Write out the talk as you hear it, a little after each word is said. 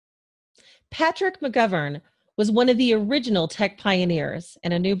Patrick McGovern was one of the original tech pioneers,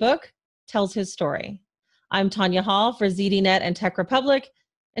 and a new book tells his story. I'm Tonya Hall for ZDNet and Tech Republic,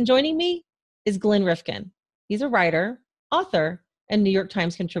 and joining me is Glenn Rifkin. He's a writer, author, and New York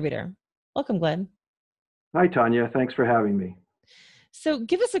Times contributor. Welcome, Glenn. Hi, Tonya. Thanks for having me. So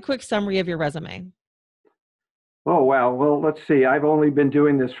give us a quick summary of your resume. Oh, wow. Well, let's see. I've only been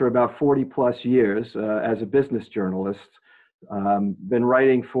doing this for about 40 plus years as a business journalist. Been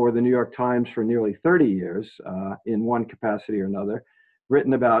writing for the New York Times for nearly 30 years in one capacity or another.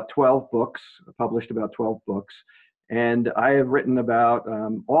 Written about 12 books, published about 12 books. And I have written about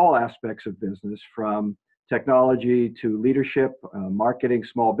all aspects of business, from technology to leadership, marketing,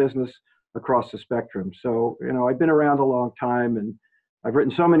 small business, across the spectrum. So, I've been around a long time, and I've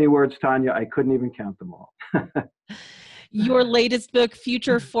written so many words, Tonya, I couldn't even count them all. Your latest book,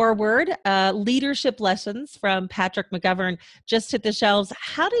 Future Forward, Leadership Lessons from Patrick McGovern, just hit the shelves.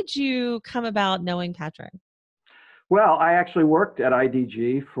 How did you come about knowing Patrick? Well, I actually worked at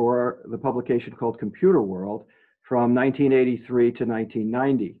IDG for the publication called Computer World from 1983 to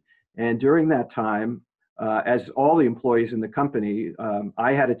 1990. And during that time, as all the employees in the company,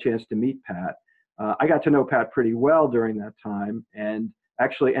 I had a chance to meet Pat. I got to know Pat pretty well during that time, and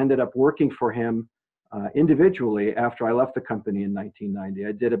actually ended up working for him individually after I left the company in 1990.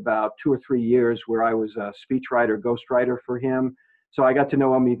 I did about 2 or 3 years where I was a speechwriter, ghostwriter for him. So I got to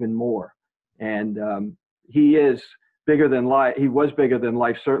know him even more. And he is bigger than life. He was bigger than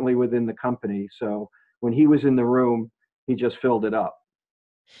life, certainly within the company. So when he was in the room, he just filled it up.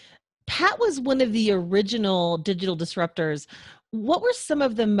 Pat was one of the original digital disruptors. What were some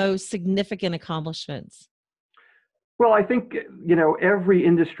of the most significant accomplishments? Well, I think, every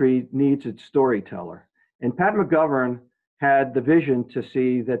industry needs its storyteller. And Pat McGovern had the vision to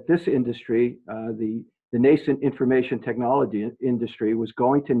see that this industry, the nascent information technology industry, was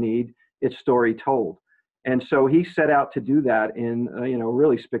going to need its story told. And so he set out to do that in,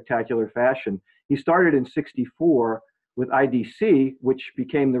 really spectacular fashion. He started in '64 with IDC, which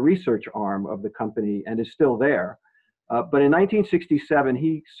became the research arm of the company and is still there. But in 1967,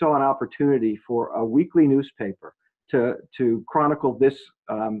 he saw an opportunity for a weekly newspaper to chronicle this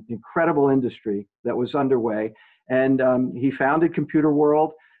incredible industry that was underway. And he founded Computer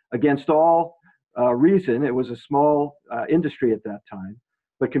World against all reason. It was a small industry at that time,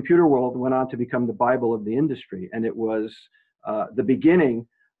 but Computer World went on to become the Bible of the industry. And it was the beginning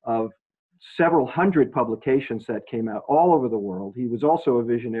of several hundred publications that came out all over the world. He was also a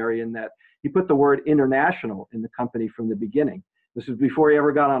visionary in that he put the word international in the company from the beginning. This was before he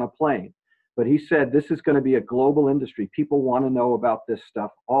ever got on a plane. But he said, this is going to be a global industry. People want to know about this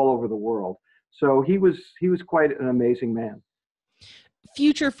stuff all over the world. So he was quite an amazing man.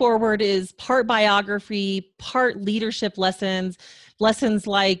 Future Forward is part biography, part leadership lessons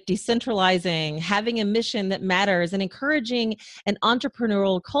like decentralizing, having a mission that matters, and encouraging an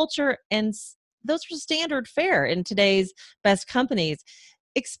entrepreneurial culture. And those are standard fare in today's best companies.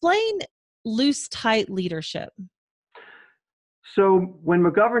 Explain loose, tight leadership. So when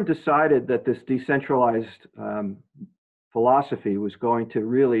McGovern decided that this decentralized philosophy was going to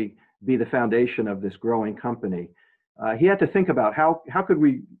really be the foundation of this growing company, he had to think about how could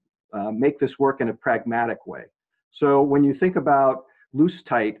we make this work in a pragmatic way. So when you think about loose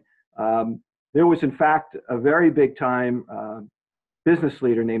tight, there was in fact a very big time business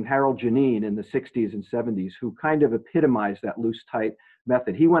leader named Harold Janine in the 60s and 70s who kind of epitomized that loose tight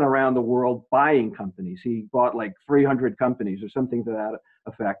method. He went around the world buying companies. He bought like 300 companies or something to that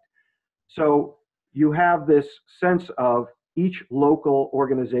effect. So you have this sense of each local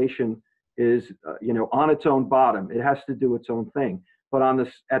organization is, on its own bottom. It has to do its own thing. But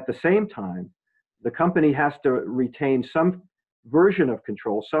at the same time, the company has to retain some version of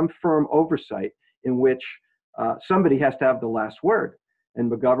control, some firm oversight in which somebody has to have the last word.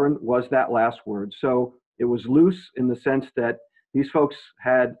 And McGovern was that last word. So it was loose in the sense that these folks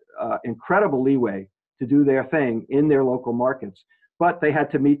had incredible leeway to do their thing in their local markets, but they had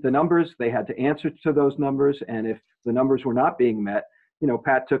to meet the numbers. They had to answer to those numbers. And if the numbers were not being met,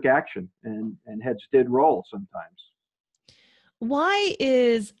 Pat took action and heads did roll sometimes. Why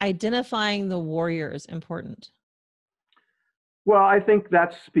is identifying the warriors important? Well, I think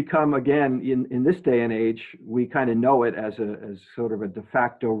that's become, again, in this day and age, we kind of know it as sort of a de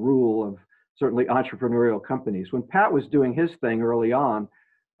facto rule of certainly entrepreneurial companies. When Pat was doing his thing early on,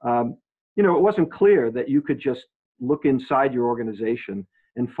 it wasn't clear that you could just look inside your organization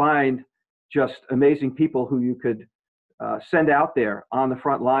and find just amazing people who you could send out there on the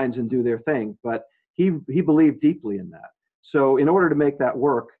front lines and do their thing. But he believed deeply in that. So in order to make that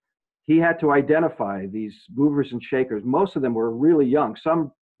work, he had to identify these movers and shakers. Most of them were really young,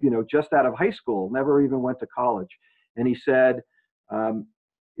 some just out of high school, never even went to college. And he said,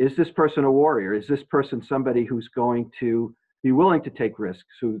 is this person a warrior? Is this person somebody who's going to be willing to take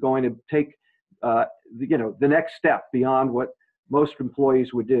risks, who's going to take, the next step beyond what most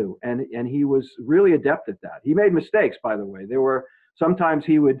employees would do? And he was really adept at that. He made mistakes, by the way. There were sometimes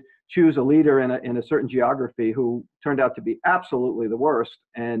he would choose a leader in a certain geography who turned out to be absolutely the worst.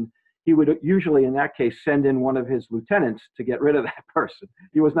 And he would usually, in that case, send in one of his lieutenants to get rid of that person.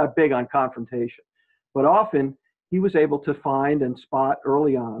 He was not big on confrontation. But often, he was able to find and spot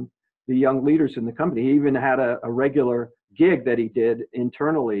early on the young leaders in the company. He even had a regular gig that he did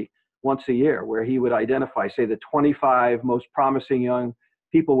internally once a year, where he would identify, say, the 25 most promising young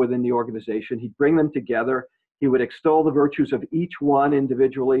people within the organization. He'd bring them together. He would extol the virtues of each one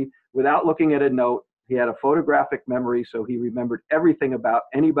individually without looking at a note. He had a photographic memory, so he remembered everything about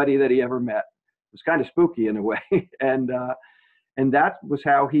anybody that he ever met. It was kind of spooky in a way. And that was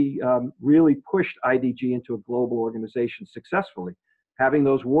how he really pushed IDG into a global organization successfully. Having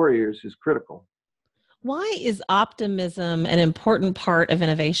those warriors is critical. Why is optimism an important part of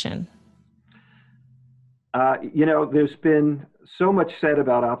innovation? There's been so much said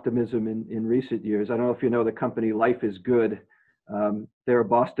about optimism in recent years. I don't know if you know the company Life is Good. They're a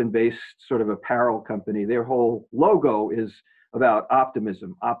Boston-based sort of apparel company. Their whole logo is about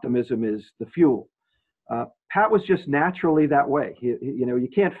optimism. Optimism is the fuel. Pat was just naturally that way. You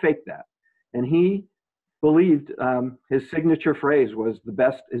can't fake that. And he believed his signature phrase was "the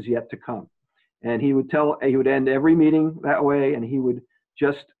best is yet to come." And he would end every meeting that way, and he would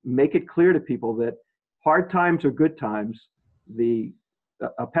just make it clear to people that hard times or good times, a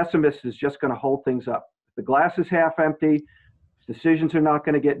pessimist is just going to hold things up. The glass is half empty, decisions are not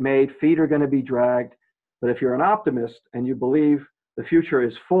going to get made, feet are going to be dragged. But if you're an optimist and you believe the future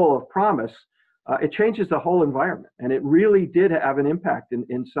is full of promise, it changes the whole environment. And it really did have an impact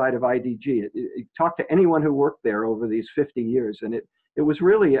inside of IDG. It talked to anyone who worked there over these 50 years, and it was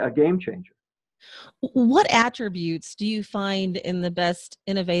really a game changer. What attributes do you find in the best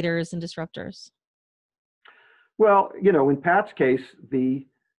innovators and disruptors? Well, in Pat's case, the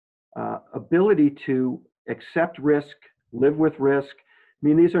ability to accept risk, live with risk. I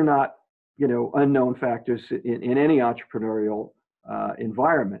mean, these are not, unknown factors in any entrepreneurial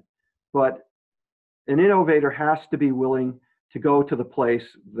environment. But an innovator has to be willing to go to the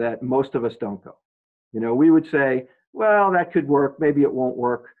place that most of us don't go. We would say, well, that could work, maybe it won't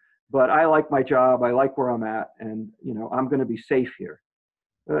work, but I like my job, I like where I'm at, and I'm going to be safe here.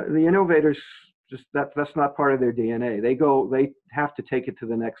 The innovators, just that's not part of their DNA. They have to take it to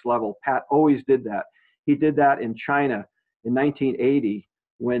the next level. Pat always did that. He did that in China in 1980,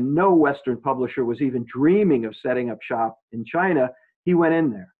 when no Western publisher was even dreaming of setting up shop in China. He went in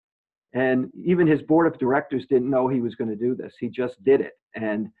there. And even his board of directors didn't know he was going to do this. He just did it.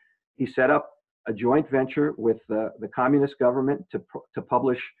 And he set up a joint venture with the communist government to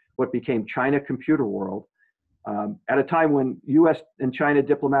publish what became China Computer World, at a time when U.S. and China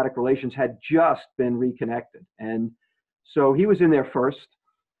diplomatic relations had just been reconnected. And so he was in there first,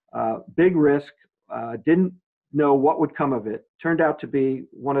 big risk, didn't know what would come of it. Turned out to be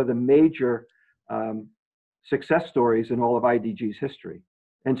one of the major success stories in all of IDG's history,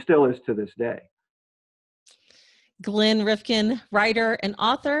 and still is to this day. Glenn Rifkin, writer and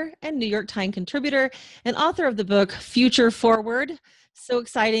author and New York Times contributor and author of the book Future Forward. So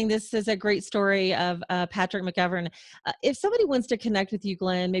exciting. This is a great story of Patrick McGovern. If somebody wants to connect with you,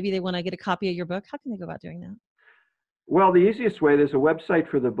 Glenn, maybe they want to get a copy of your book, how can they go about doing that? Well, the easiest way, there's a website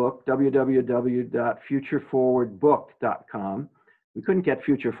for the book, www.futureforwardbook.com. We couldn't get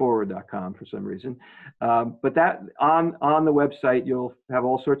futureforward.com for some reason. But that on the website, you'll have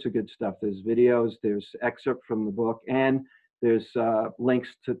all sorts of good stuff. There's videos, there's excerpt from the book, and there's links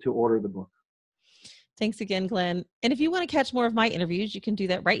to order the book. Thanks again, Glenn. And if you want to catch more of my interviews, you can do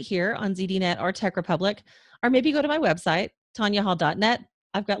that right here on ZDNet or Tech Republic, or maybe go to my website, tonyahall.net.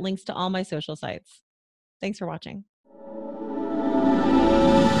 I've got links to all my social sites. Thanks for watching.